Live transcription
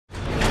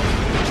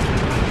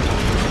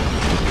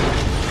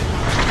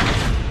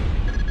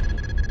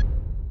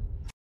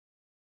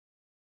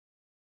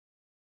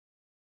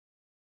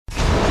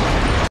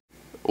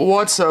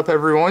What's up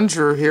everyone,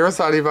 Drew here with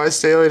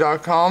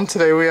iDeviceDaily.com.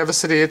 Today we have a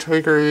Cydia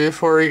Tweak review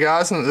for you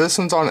guys, and this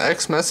one's on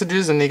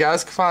xMessages, and you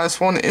guys can find this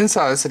one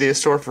inside the Cydia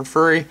store for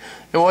free.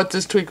 And what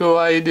this tweak will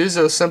allow you to do is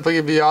it'll simply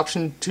give you the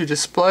option to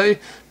display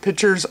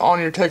pictures on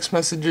your text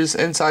messages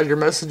inside your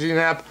messaging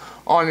app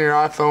on your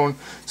iPhone.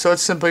 So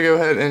let's simply go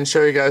ahead and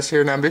show you guys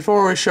here. Now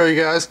before we show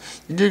you guys,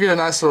 you do get a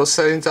nice little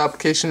settings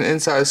application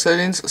inside of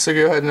settings, so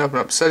go ahead and open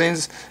up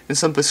settings and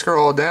simply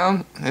scroll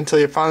down until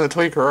you find the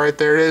tweak. Right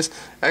there it is,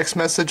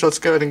 xMessage. Let's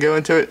go ahead and go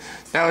into it.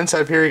 Now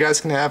inside here you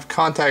guys can have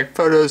contact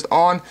photos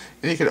on,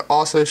 and you can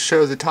also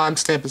show the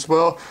timestamp as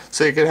well,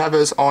 so you can have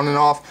those on and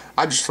off.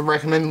 I just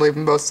recommend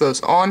leaving both of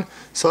those on.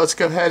 So let's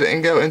go ahead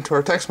and go into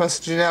our text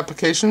messaging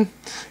application,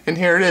 and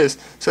here it is.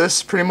 So this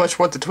is pretty much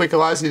what the tweak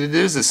allows you to do,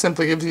 is it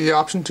simply gives you the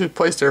option to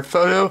place their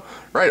photo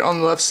right on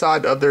the left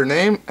side of their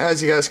name.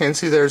 As you guys can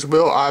see, there's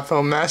Will,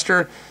 iPhone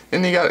Master,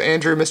 and you got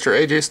Andrew, Mr.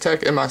 AJ's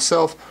Tech, and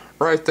myself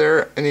right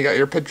there, and you got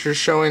your pictures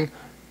showing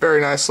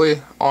very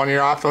nicely on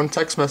your iPhone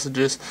text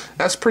messages.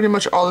 That's pretty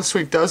much all this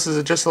tweak does, is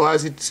it just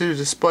allows you to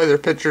display their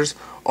pictures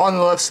on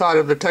the left side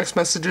of their text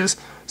messages.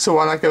 So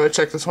why not go and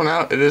check this one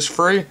out? It is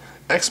free,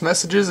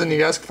 xMessages, and you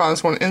guys can find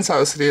this one inside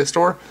the Cydia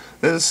store.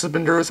 This has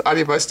been Drew with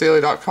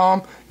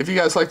iDeviceDaily.com. If you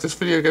guys like this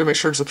video, you gotta make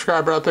sure to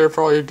subscribe right there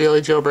for all your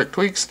daily jailbreak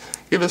tweaks.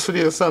 Give this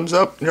video a thumbs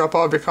up, drop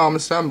all of your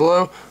comments down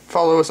below.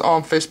 Follow us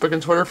on Facebook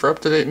and Twitter for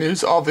up-to-date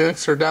news. All the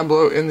links are down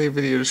below in the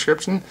video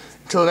description.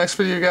 Until the next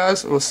video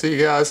guys, we'll see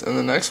you guys in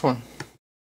the next one.